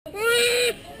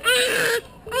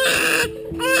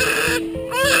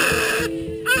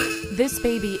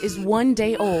1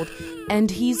 day old, and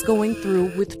he's going through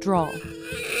withdrawal. If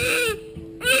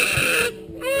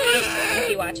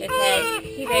you watch his head,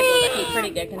 he's able to keep pretty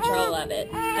good control of it.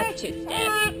 That's 2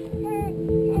 steps.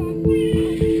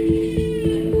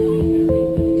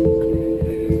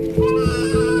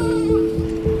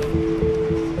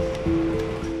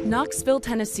 Knoxville,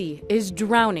 Tennessee is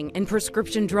drowning in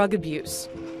prescription drug abuse.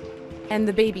 And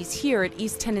the babies here at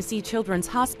East Tennessee Children's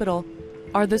Hospital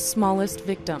are the smallest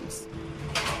victims.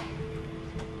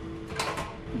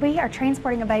 We are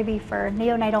transporting a baby for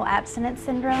neonatal abstinence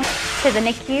syndrome to the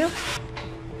NICU.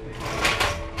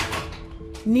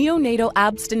 Neonatal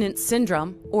abstinence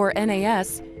syndrome, or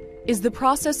NAS, is the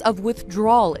process of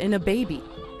withdrawal in a baby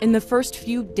in the first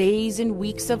few days and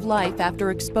weeks of life after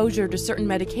exposure to certain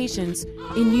medications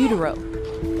in utero.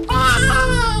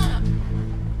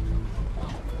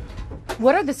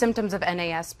 What are the symptoms of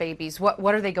NAS babies?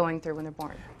 What are they going through when they're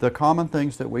born? The common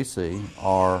things that we see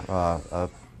are a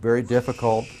very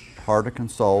difficult, hard to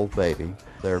console baby.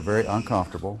 They're very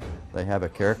uncomfortable. They have a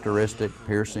characteristic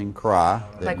piercing cry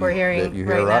that we're hearing that you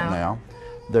hear right right now.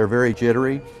 They're very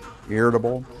jittery,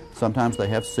 irritable. Sometimes they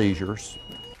have seizures.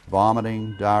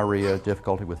 Vomiting, diarrhea,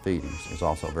 difficulty with feeding is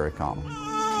also very common.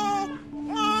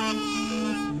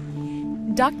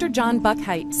 Dr. John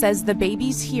Buckheit says the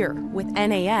babies here with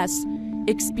NAS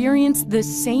experience the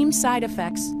same side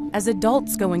effects as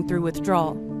adults going through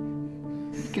withdrawal.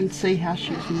 You can see how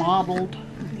she's mottled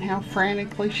and how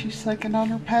frantically she's sucking on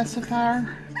her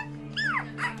pacifier.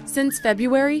 Since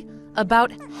February,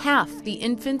 about half the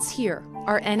infants here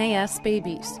are NAS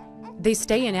babies. They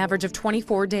stay an average of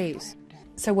 24 days.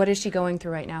 So what is she going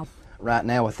through right now? Right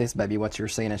now with this baby, what you're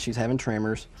seeing is she's having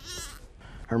tremors.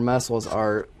 Her muscles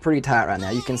are pretty tight right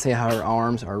now. You can see how her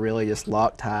arms are really just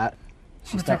locked tight.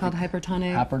 What's that called,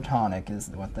 hypertonic? Hypertonic is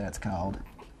what that's called.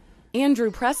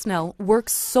 Andrew Presnell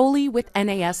works solely with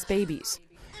NAS babies.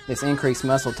 This increased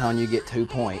muscle tone, you get 2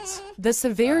 points. The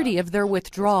severity of their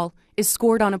withdrawal is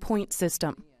scored on a point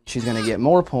system. She's going to get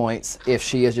more points if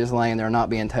she is just laying there not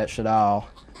being touched at all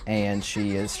and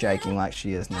she is shaking like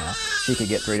she is now. She could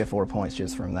get 3 to 4 points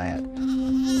just from that.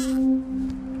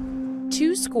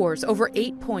 2 scores over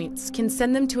 8 points can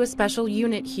send them to a special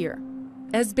unit here.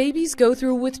 As babies go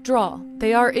through withdrawal,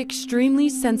 they are extremely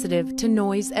sensitive to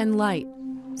noise and light.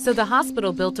 So the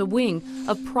hospital built a wing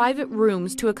of private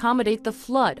rooms to accommodate the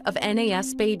flood of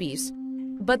NAS babies.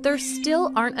 But there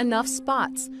still aren't enough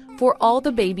spots for all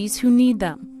the babies who need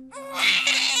them.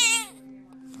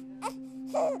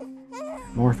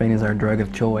 Morphine is our drug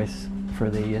of choice for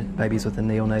the babies with the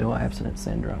neonatal abstinence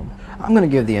syndrome. I'm going to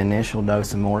give the initial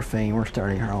dose of morphine. We're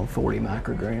starting her on 40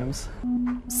 micrograms.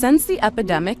 Since the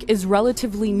epidemic is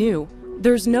relatively new,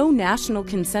 there's no national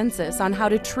consensus on how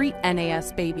to treat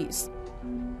NAS babies.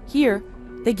 Here,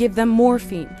 they give them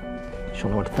morphine. She'll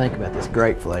know what to think about this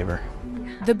grape flavor.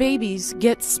 The babies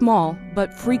get small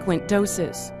but frequent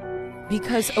doses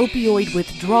because opioid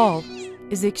withdrawal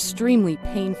is extremely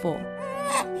painful.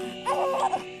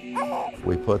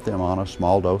 We put them on a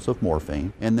small dose of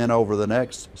morphine, and then over the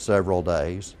next several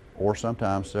days, or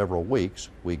sometimes several weeks,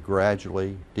 we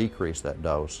gradually decrease that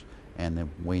dose and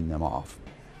then wean them off.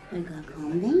 I gotta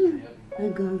calm down. I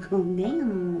gotta calm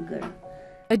down, girl.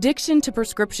 Addiction to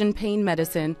prescription pain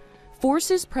medicine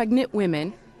forces pregnant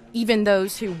women, even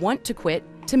those who want to quit,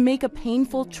 to make a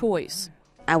painful choice.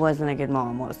 I wasn't a good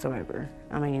mom whatsoever.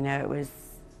 I mean, you know, it was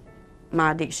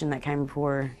my addiction that came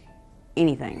before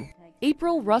anything.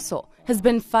 April Russell has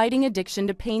been fighting addiction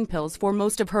to pain pills for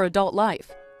most of her adult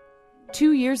life.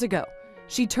 2 years ago,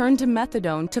 she turned to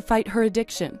methadone to fight her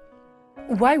addiction.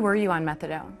 Why were you on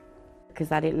methadone? Because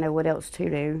I didn't know what else to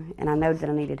do, and I know that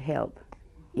I needed help,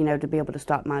 you know, to be able to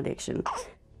stop my addiction.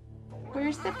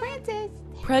 Where's the princess?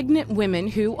 Pregnant women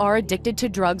who are addicted to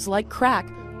drugs like crack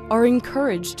are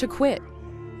encouraged to quit.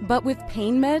 But with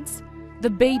pain meds, the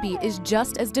baby is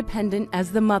just as dependent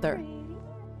as the mother.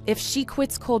 If she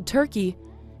quits cold turkey,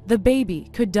 the baby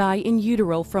could die in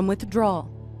utero from withdrawal.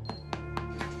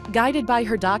 Guided by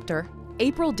her doctor,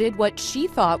 April did what she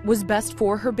thought was best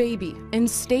for her baby and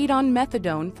stayed on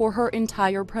methadone for her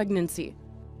entire pregnancy.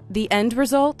 The end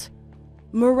result?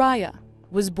 Mariah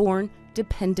was born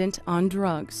dependent on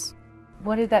drugs.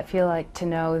 What did that feel like to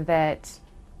know that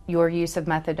your use of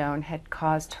methadone had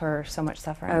caused her so much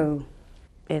suffering? Oh,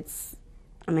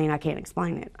 I mean, I can't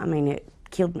explain it. I mean, it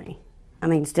killed me. I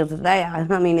mean, still today,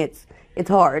 I mean, it's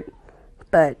hard,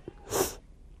 but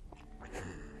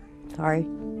sorry.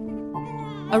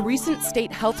 A recent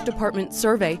state health department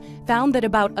survey found that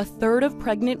about a third of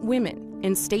pregnant women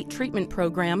in state treatment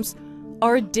programs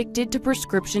are addicted to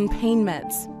prescription pain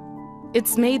meds.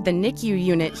 It's made the NICU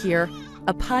unit here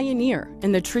a pioneer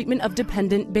in the treatment of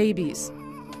dependent babies.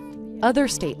 Other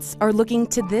states are looking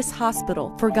to this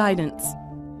hospital for guidance.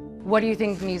 What do you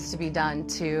think needs to be done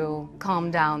to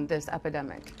calm down this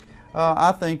epidemic?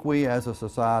 I think we as a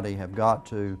society have got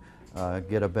to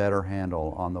get a better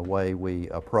handle on the way we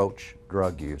approach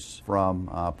drug use, from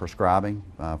prescribing,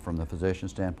 from the physician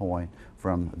standpoint,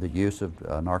 from the use of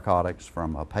narcotics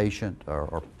from a patient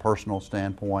or personal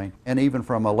standpoint, and even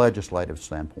from a legislative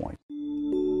standpoint.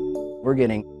 We're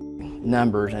getting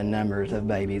numbers and numbers of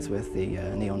babies with the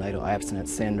neonatal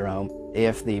abstinence syndrome.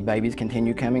 If the babies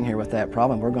continue coming here with that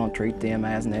problem, we're going to treat them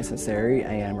as necessary,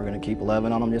 and we're going to keep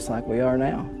loving on them just like we are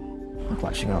now. Looks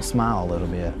like she's going to smile a little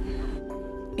bit.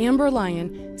 Amber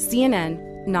Lyon,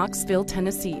 CNN, Knoxville,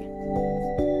 Tennessee.